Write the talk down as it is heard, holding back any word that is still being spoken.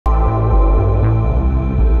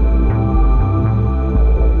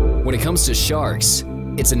When it comes to sharks,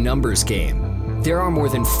 it's a numbers game. There are more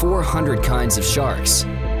than 400 kinds of sharks.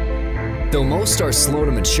 Though most are slow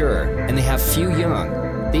to mature and they have few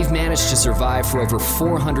young, they've managed to survive for over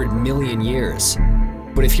 400 million years.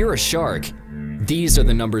 But if you're a shark, these are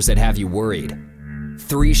the numbers that have you worried.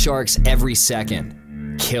 3 sharks every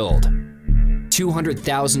second, killed.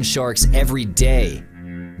 200,000 sharks every day,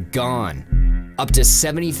 gone. Up to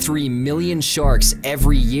 73 million sharks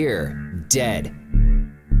every year, dead.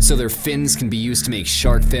 So their fins can be used to make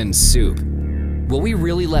shark fin soup. Will we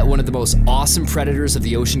really let one of the most awesome predators of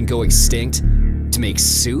the ocean go extinct to make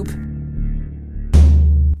soup?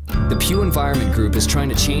 The Pew Environment Group is trying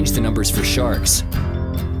to change the numbers for sharks.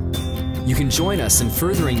 You can join us in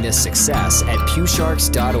furthering this success at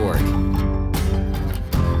pewsharks.org.